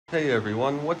Hey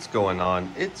everyone, what's going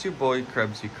on? It's your boy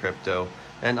Krebsy Crypto,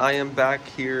 and I am back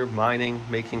here mining,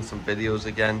 making some videos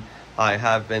again. I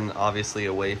have been obviously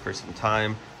away for some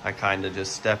time. I kind of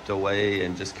just stepped away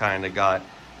and just kind of got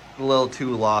a little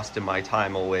too lost in my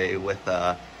time away with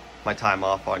my time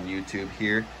off on YouTube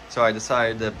here. So I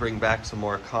decided to bring back some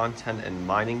more content and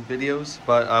mining videos,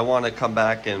 but I want to come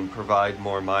back and provide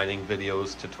more mining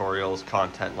videos, tutorials,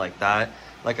 content like that.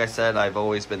 Like I said, I've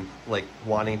always been like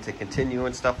wanting to continue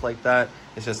and stuff like that.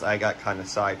 It's just I got kind of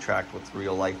sidetracked with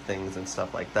real life things and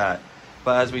stuff like that.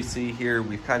 But as we see here,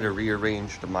 we've kind of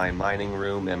rearranged my mining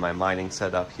room and my mining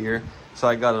setup here. So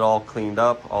I got it all cleaned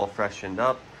up, all freshened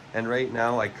up. And right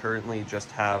now I currently just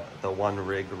have the one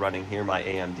rig running here, my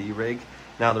AMD rig.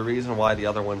 Now the reason why the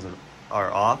other ones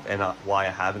are off and why I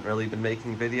haven't really been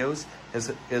making videos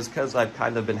is because I've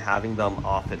kind of been having them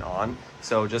off and on.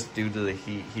 So just due to the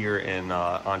heat here in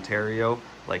Ontario,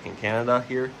 like in Canada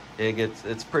here,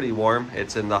 it's pretty warm.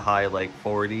 It's in the high like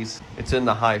 40s. It's in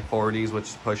the high 40s, which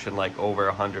is pushing like over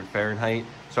 100 Fahrenheit.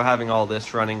 So having all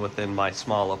this running within my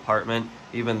small apartment,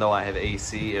 even though I have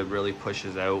AC, it really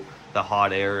pushes out the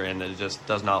hot air and it just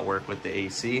does not work with the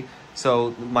AC.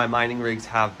 So my mining rigs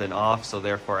have been off, so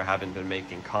therefore I haven't been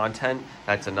making content.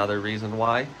 That's another reason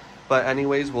why. But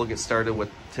anyways, we'll get started with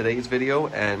today's video,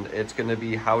 and it's going to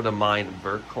be how to mine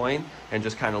Vertcoin and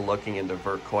just kind of looking into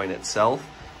Vertcoin itself.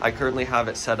 I currently have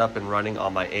it set up and running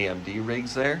on my AMD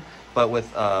rigs there, but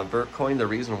with Vertcoin, the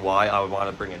reason why I would want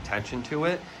to bring attention to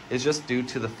it is just due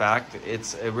to the fact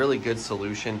it's a really good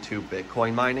solution to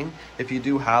Bitcoin mining. If you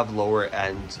do have lower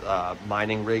end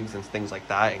mining rigs and things like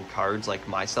that and cards like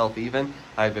myself even,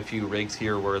 I have a few rigs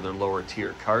here where they're lower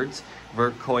tier cards.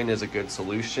 Vertcoin is a good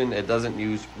solution. It doesn't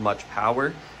use much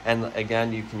power, and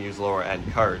again, you can use lower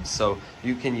end cards. So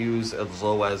you can use as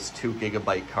low as 2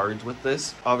 GB cards with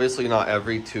this. Obviously not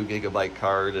every 2 GB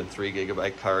card and 3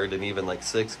 GB card and even like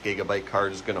 6 GB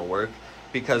card is gonna work,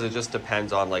 because it just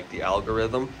depends on like the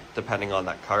algorithm depending on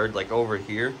that card. Like over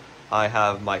here I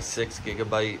have my 6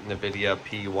 GB NVIDIA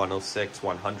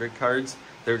P106-100 cards.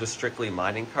 They're just strictly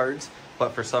mining cards,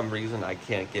 but for some reason I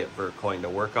can't get Vertcoin to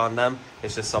work on them.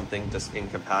 It's just something just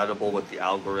incompatible with the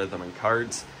algorithm and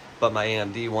cards. But my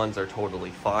AMD ones are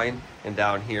totally fine. And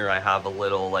down here I have a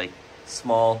little like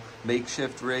small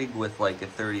makeshift rig with like a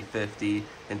 3050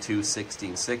 and two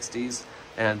 1660s,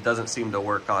 and it doesn't seem to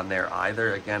work on there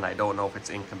either. Again, I don't know if it's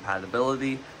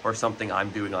incompatibility or something I'm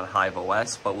doing on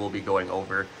Hiveos, but we'll be going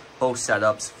over both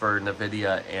setups for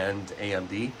NVIDIA and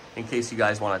AMD in case you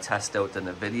guys want to test out the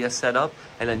NVIDIA setup,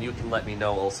 and then you can let me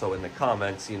know also in the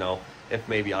comments, you know, if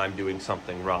maybe I'm doing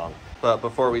something wrong. But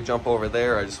before we jump over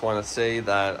there, I just want to say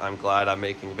that I'm glad I'm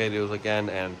making videos again,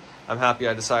 and I'm happy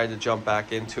I decided to jump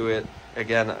back into it.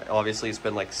 Again, obviously it's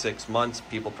been like 6 months.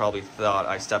 People probably thought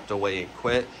I stepped away and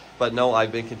quit, but no,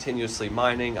 I've been continuously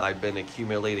mining. I've been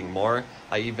accumulating more.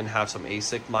 I even have some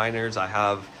ASIC miners. I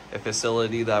have a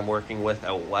facility that I'm working with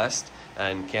out west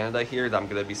in Canada here that I'm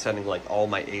going to be sending like all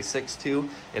my ASICs to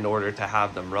in order to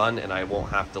have them run, and I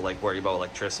won't have to like worry about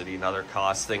electricity and other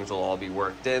costs. Things will all be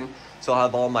worked in. So I'll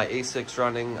have all my ASICs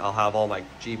running. I'll have all my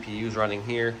GPUs running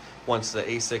here. Once the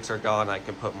ASICs are gone, I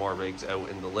can put more rigs out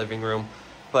in the living room.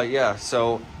 But yeah,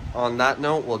 so on that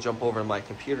note, we'll jump over to my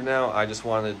computer now. I just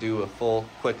want to do a full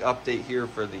quick update here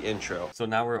for the intro. So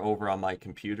now we're over on my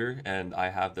computer, and I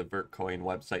have the Vertcoin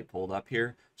website pulled up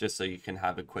here just so you can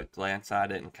have a quick glance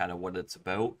at it and kind of what it's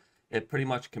about. It pretty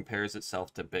much compares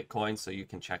itself to Bitcoin, so you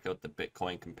can check out the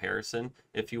Bitcoin comparison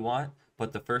if you want.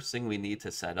 But the first thing we need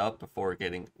to set up before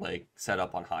getting like set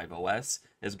up on Hiveos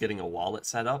is getting a wallet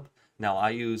set up. Now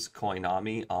I use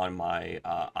Coinami on my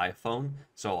iPhone,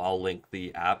 so I'll link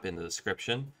the app in the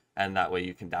description, and that way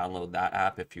you can download that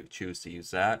app if you choose to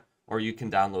use that. Or you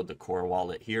can download the core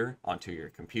wallet here onto your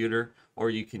computer, or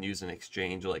you can use an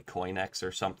exchange like CoinEx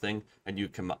or something, and you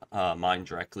can mine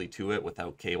directly to it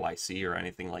without KYC or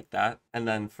anything like that. And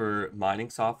then for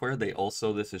mining software,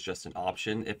 this is just an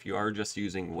option. If you are just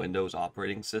using Windows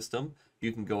operating system,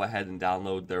 you can go ahead and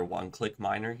download their one-click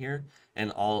miner here,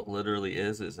 and all it literally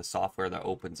is a software that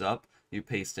opens up. You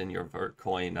paste in your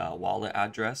Vertcoin wallet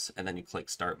address, and then you click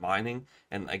start mining.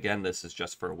 And again, this is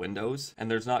just for Windows, and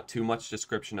there's not too much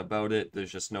description about it.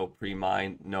 There's just no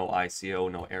pre-mine, no ICO,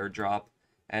 no airdrop.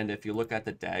 And if you look at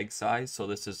the DAG size, so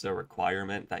this is the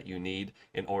requirement that you need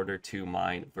in order to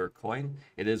mine Vertcoin.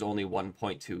 It is only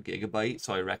 1.2 gigabyte,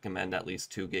 so I recommend at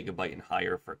least 2 gigabyte and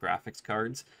higher for graphics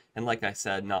cards. And like I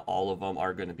said, not all of them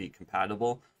are going to be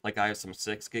compatible. Like I have some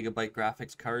 6 gigabyte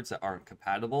graphics cards that aren't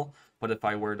compatible, but if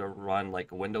I were to run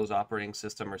like a Windows operating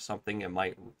system or something, it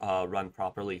might run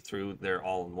properly through their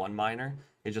all-in-one miner.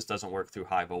 It just doesn't work through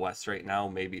Hiveos right now.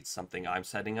 Maybe it's something I'm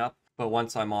setting up. But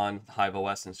once I'm on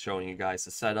Hiveos and showing you guys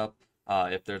the setup,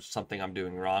 if there's something I'm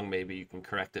doing wrong, maybe you can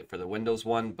correct it for the Windows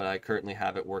one, but I currently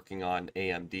have it working on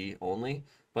AMD only.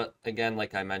 But again,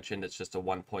 like I mentioned, it's just a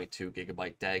 1.2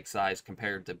 gigabyte DAG size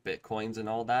compared to Bitcoins and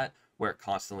all that, where it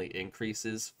constantly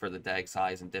increases for the DAG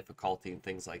size and difficulty and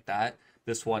things like that.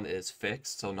 This one is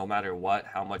fixed, so no matter what,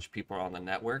 how much people are on the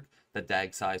network, the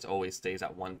DAG size always stays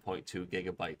at 1.2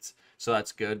 gigabytes. So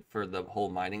that's good for the whole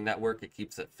mining network. It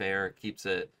keeps it fair, it keeps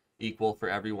it equal for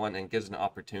everyone, and gives an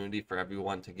opportunity for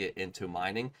everyone to get into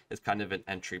mining. It's kind of an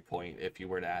entry point if you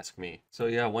were to ask me. So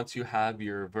yeah, once you have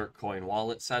your Vertcoin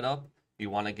wallet set up,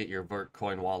 you want to get your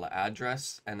Vertcoin wallet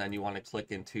address, and then you want to click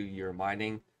into your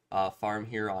mining farm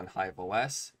here on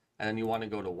Hiveos, and then you want to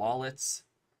go to wallets,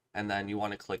 and then you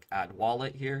want to click add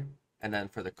wallet here, and then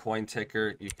for the coin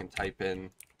ticker you can type in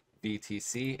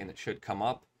VTC and it should come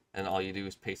up, and all you do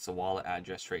is paste the wallet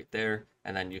address right there,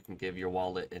 and then you can give your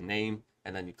wallet a name,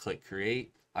 and then you click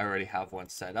create. I already have one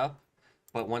set up.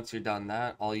 But once you're done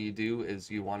that, all you do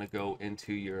is you want to go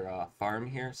into your farm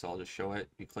here. So I'll just show it.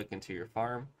 You click into your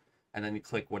farm, and then you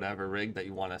click whatever rig that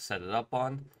you want to set it up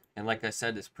on. And like I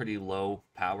said, it's pretty low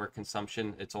power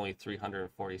consumption. It's only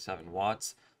 347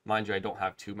 watts. Mind you, I don't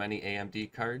have too many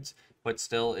AMD cards, but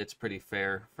still it's pretty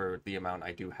fair for the amount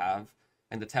I do have.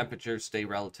 And the temperatures stay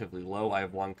relatively low. I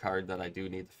have one card that I do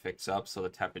need to fix up, so the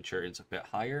temperature is a bit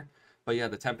higher. But yeah,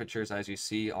 the temperatures, as you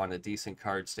see on a decent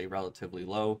card, stay relatively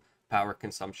low. Power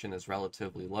consumption is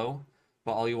relatively low.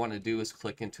 But all you want to do is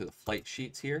click into the flight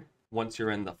sheets here. Once you're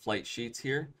in the flight sheets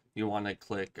here, you want to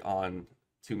click on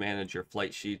to manage your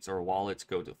flight sheets or wallets,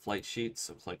 go to flight sheets.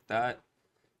 So click that.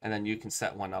 And then you can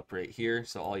set one up right here.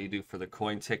 So all you do for the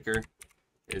coin ticker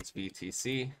is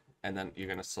VTC. And then you're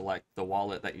going to select the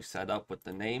wallet that you set up with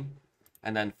the name.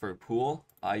 And then for pool,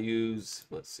 I use,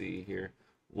 let's see here,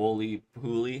 Wooly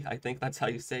Pooly, I think that's how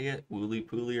you say it, Wooly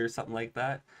Pooly or something like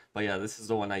that. But yeah, this is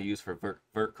the one I use for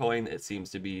Vertcoin. It seems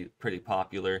to be pretty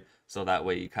popular, so that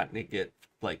way you kind of get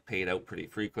like paid out pretty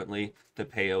frequently. The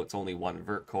payout's only one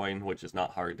Vertcoin, which is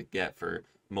not hard to get for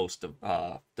most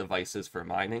of devices for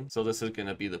mining. So this is going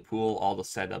to be the pool. All the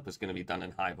setup is going to be done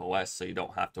in Hiveos, so you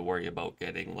don't have to worry about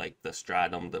getting like the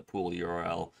stratum, the pool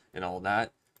URL, and all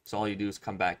that. So all you do is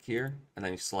come back here, and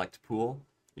then you select pool.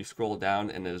 You scroll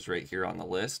down and it is right here on the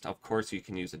list. Of course, you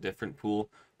can use a different pool,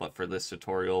 but for this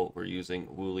tutorial, we're using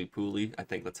Wooly Pooly. I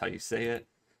think that's how you say it.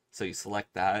 So you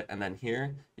select that, and then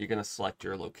here, you're going to select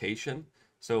your location.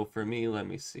 So for me, let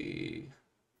me see.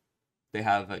 They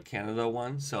have a Canada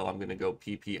one, so I'm going to go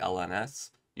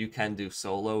PPLNS. You can do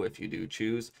solo if you do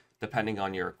choose, depending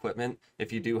on your equipment.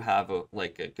 If you do have a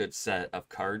good set of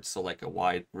cards, so like a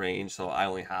wide range, so I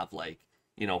only have like,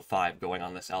 you know, 5 going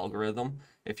on this algorithm.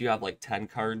 If you have like 10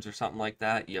 cards or something like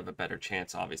that, you have a better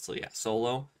chance obviously at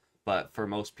solo. But for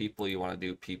most people, you want to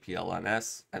do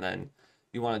PPLNS, and then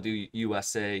you want to do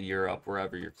USA, Europe,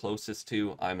 wherever you're closest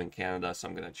to. I'm in Canada, so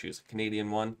I'm going to choose a Canadian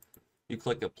one. You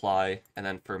click apply, and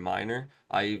then for miner,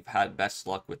 I've had best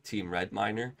luck with Team Red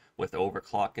Miner with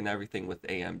overclock and everything with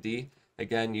AMD.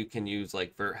 Again, you can use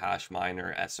like Verthash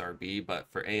Miner, SRB, but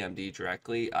for AMD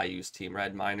directly, I use Team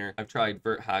Red Miner. I've tried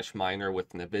Verthash Miner with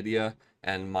NVIDIA,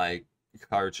 and my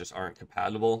cards just aren't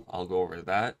compatible. I'll go over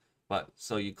that. But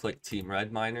so you click Team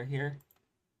Red Miner here,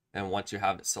 and once you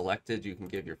have it selected, you can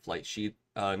give your flight sheet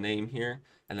name here,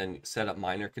 and then set up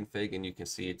miner config, and you can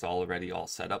see it's already all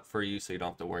set up for you, so you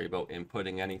don't have to worry about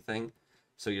inputting anything.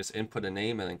 So you just input a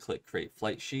name and then click create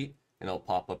flight sheet, and it'll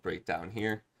pop up right down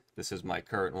here. This is my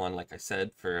current one, like I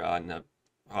said, for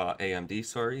AMD,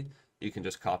 sorry. You can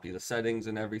just copy the settings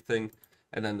and everything.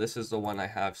 And then this is the one I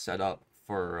have set up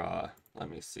for, let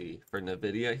me see, for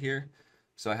NVIDIA here.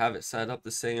 So I have it set up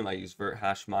the same. I use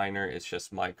Verthash Miner. It's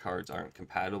just my cards aren't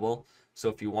compatible. So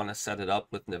if you want to set it up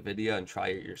with NVIDIA and try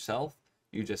it yourself,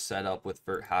 you just set up with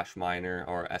Verthash Miner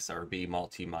or SRB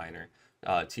multi-miner.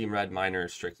 Team Red Miner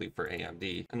is strictly for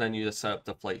AMD. And then you just set up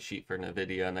the flight sheet for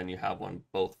NVIDIA, and then you have one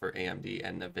both for AMD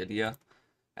and NVIDIA.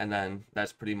 And then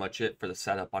that's pretty much it for the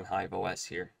setup on Hiveos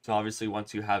here. So obviously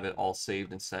once you have it all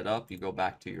saved and set up, you go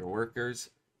back to your workers,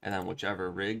 and then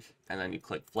whichever rig, and then you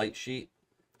click flight sheet,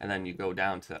 and then you go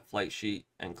down to that flight sheet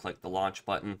and click the launch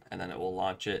button, and then it will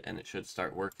launch it, and it should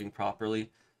start working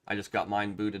properly. I just got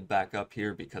mine booted back up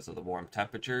here because of the warm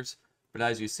temperatures. But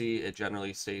as you see, it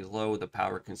generally stays low. The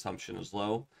power consumption is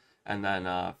low. And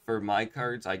then for my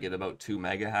cards, I get about 2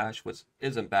 mega hash, which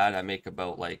isn't bad. I make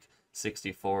about like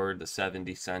 64 to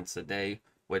 70 cents a day,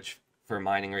 which for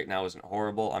mining right now isn't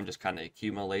horrible. I'm just kind of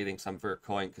accumulating some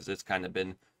Vertcoin because it's kind of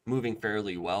been moving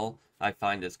fairly well. I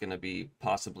find it's going to be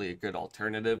possibly a good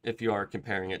alternative if you are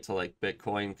comparing it to like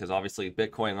Bitcoin, because obviously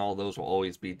Bitcoin and all those will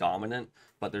always be dominant,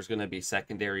 but there's going to be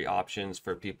secondary options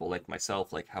for people like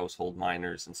myself, like household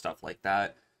miners and stuff like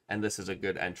that. And this is a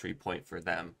good entry point for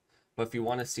them. But if you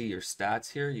want to see your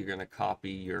stats here, you're going to copy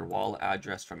your wallet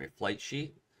address from your flight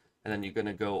sheet. And then you're going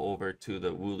to go over to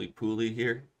the Wooly Pooly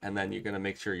here. And then you're going to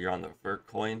make sure you're on the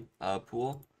Vertcoin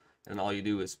pool. And all you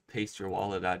do is paste your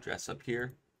wallet address up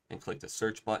here and click the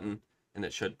search button. And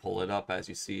it should pull it up. As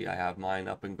you see, I have mine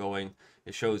up and going.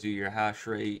 It shows you your hash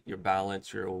rate, your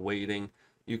balance, your waiting.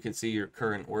 You can see your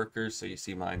current workers. So you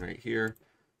see mine right here.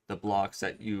 The blocks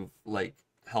that you've like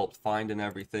helped find and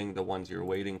everything, the ones you're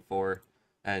waiting for,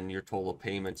 and your total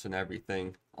payments and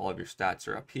everything. All of your stats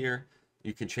are up here.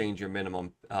 You can change your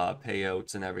minimum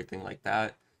payouts and everything like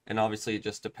that. And obviously it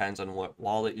just depends on what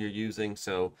wallet you're using.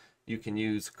 So you can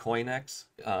use CoinEx.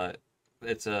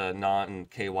 It's a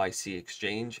non-KYC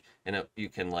exchange, and you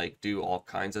can like do all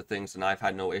kinds of things, and I've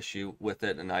had no issue with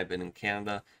it, and I've been in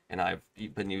Canada and I've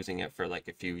been using it for like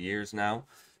a few years now.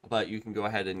 But you can go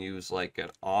ahead and use like an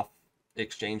off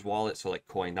exchange wallet, so like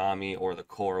Coinami or the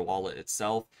core wallet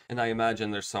itself. And I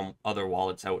imagine there's some other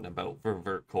wallets out and about for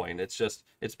Vertcoin.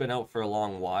 It's been out for a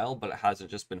long while, but it hasn't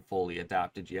just been fully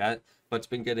adapted yet, but it's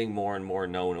been getting more and more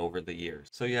known over the years.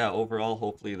 So yeah, overall,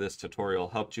 hopefully this tutorial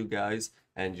helped you guys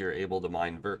and you're able to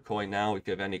mine Vertcoin now. If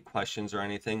you have any questions or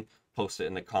anything, post it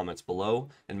in the comments below,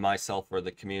 and myself or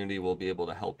the community will be able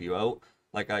to help you out.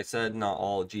 Like I said, not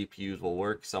all GPUs will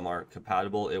work. Some aren't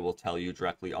compatible. It will tell you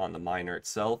directly on the miner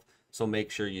itself. So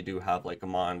make sure you do have like a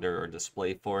monitor or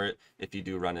display for it if you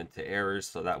do run into errors,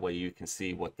 so that way you can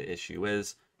see what the issue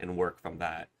is and work from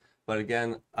that. But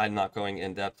again, I'm not going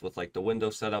in depth with like the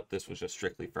Windows setup. This was just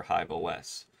strictly for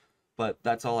Hiveos. But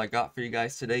that's all I got for you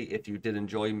guys today. If you did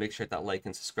enjoy, make sure to hit that like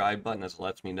and subscribe button, as it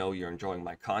lets me know you're enjoying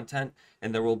my content.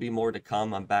 And there will be more to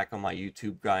come. I'm back on my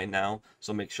YouTube grind now,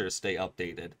 so make sure to stay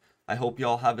updated. I hope you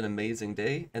all have an amazing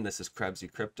day, and this is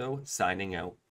Krebsy Crypto signing out.